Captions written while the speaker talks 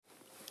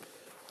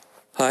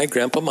Hi,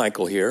 Grandpa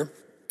Michael here,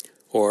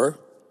 or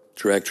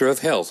Director of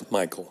Health,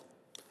 Michael.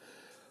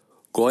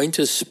 Going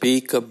to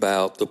speak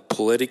about the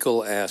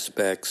political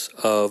aspects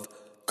of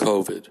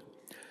COVID.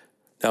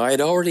 Now, I had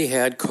already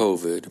had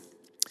COVID,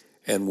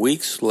 and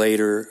weeks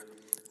later,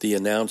 the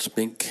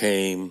announcement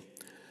came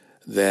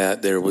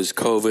that there was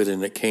COVID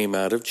and it came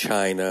out of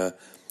China,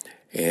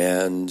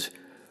 and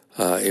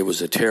it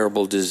was a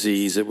terrible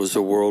disease. It was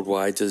a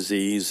worldwide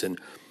disease,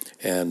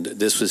 and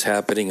this was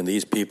happening, and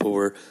these people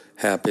were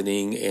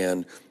happening,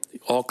 and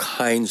all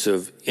kinds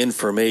of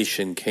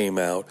information came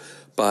out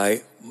by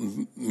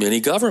many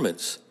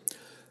governments.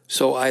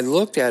 So I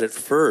looked at it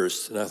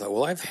first, and I thought,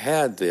 well, I've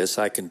had this.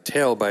 I can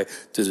tell by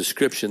the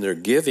description they're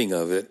giving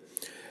of it,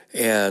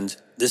 and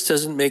this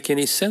doesn't make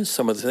any sense,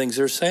 some of the things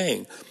they're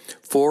saying.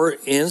 For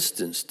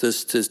instance, the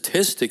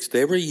statistics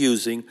they were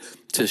using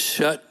to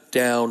shut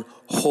down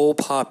whole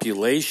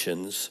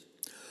populations,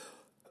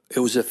 it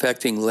was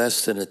affecting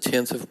less than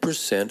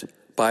 0.1%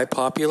 by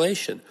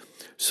population.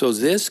 So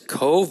this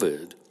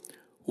COVID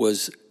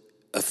was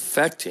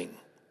affecting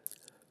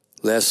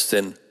less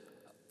than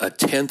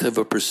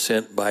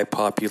 0.1% by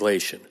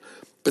population.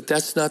 But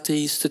that's not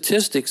the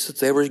statistics that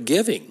they were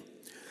giving.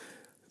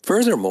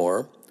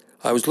 Furthermore,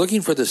 I was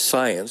looking for the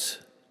science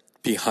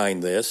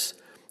behind this.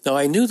 Now,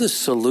 I knew the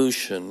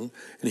solution,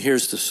 and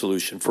here's the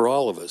solution for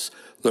all of us.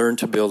 Learn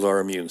to build our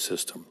immune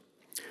system.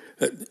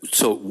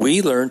 So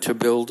we learn to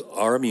build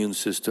our immune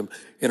system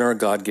in our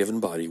God-given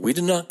body. We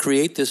did not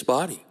create this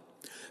body,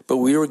 but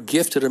we were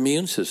gifted an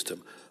immune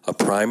system, a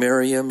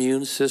primary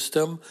immune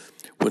system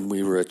when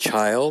we were a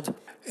child,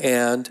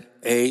 and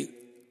a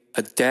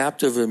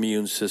adaptive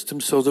immune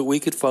system so that we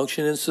could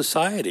function in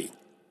society.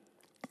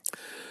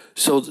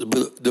 So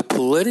the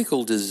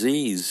political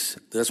disease,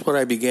 that's what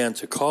I began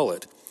to call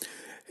it,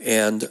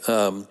 and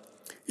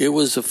it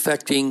was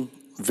affecting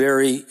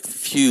very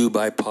few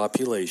by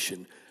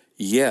population.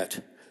 Yet,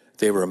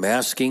 they were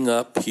masking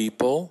up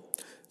people,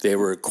 they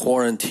were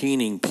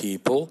quarantining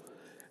people,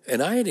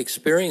 and I had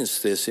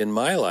experienced this in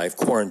my life,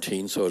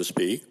 quarantine, so to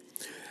speak,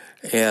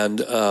 and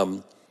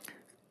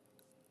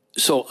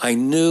so I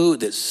knew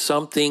that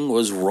something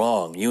was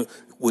wrong.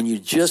 When you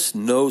just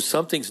know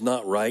something's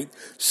not right,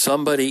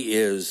 somebody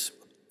is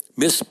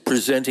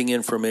mispresenting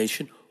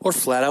information or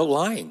flat out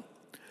lying.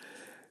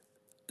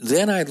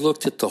 Then I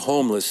looked at the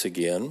homeless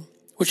again,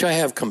 which I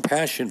have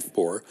compassion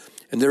for,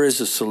 and there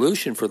is a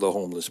solution for the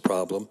homeless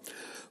problem.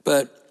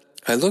 But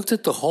I looked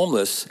at the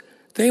homeless,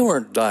 they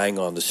weren't dying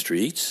on the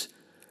streets,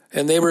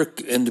 and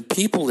the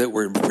people that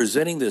were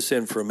presenting this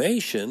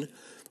information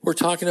were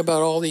talking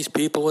about all these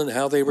people and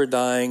how they were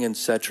dying, et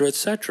cetera, et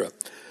cetera.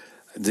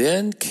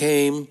 Then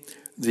came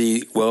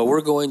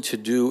we're going to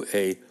do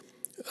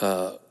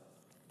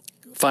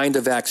find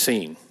a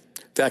vaccine.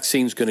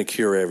 Vaccine's going to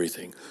cure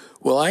everything.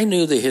 Well, I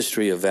knew the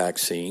history of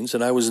vaccines,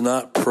 and I was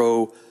not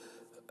pro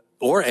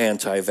or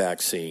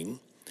anti-vaccine.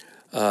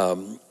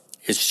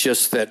 It's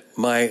just that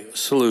my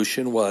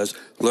solution was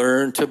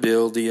learn to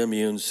build the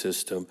immune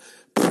system,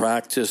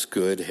 practice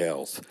good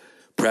health,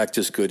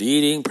 practice good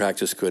eating,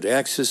 practice good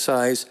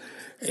exercise,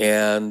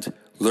 and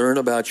learn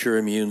about your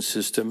immune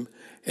system.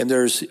 And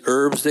there's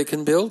herbs that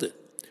can build it.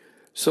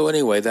 So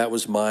anyway, that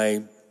was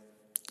my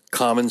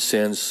common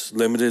sense,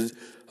 limited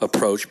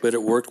approach, but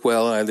it worked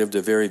well, and I lived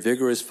a very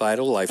vigorous,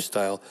 vital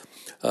lifestyle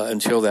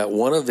until that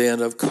one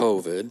event of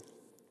COVID.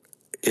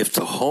 If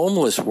the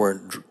homeless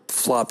weren't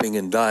flopping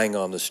and dying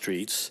on the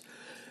streets,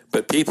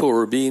 but people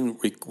were being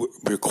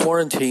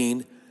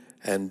quarantined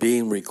and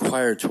being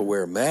required to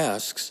wear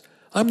masks,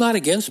 I'm not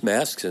against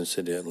masks,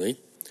 incidentally.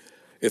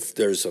 If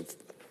there's a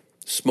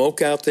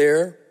smoke out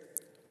there,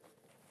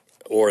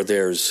 or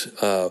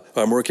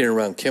I'm working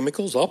around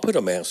chemicals, I'll put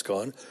a mask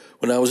on.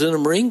 When I was in the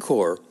Marine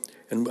Corps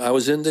and I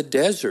was in the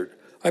desert,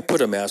 I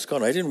put a mask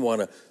on. I didn't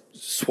want to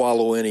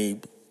swallow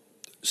any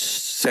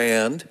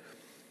sand,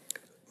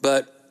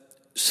 but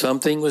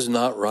something was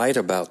not right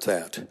about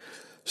that.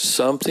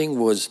 Something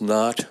was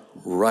not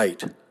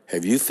right.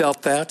 Have you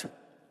felt that?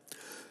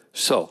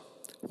 So,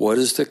 what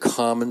is the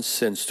common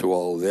sense to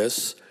all of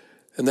this?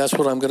 And that's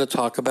what I'm going to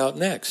talk about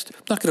next.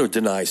 I'm not going to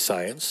deny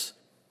science.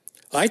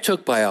 I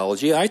took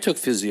biology, I took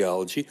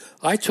physiology,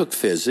 I took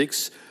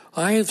physics,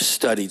 I have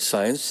studied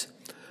science,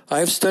 I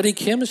have studied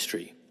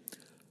chemistry.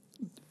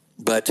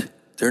 But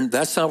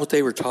that's not what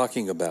they were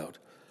talking about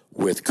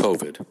with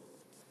COVID.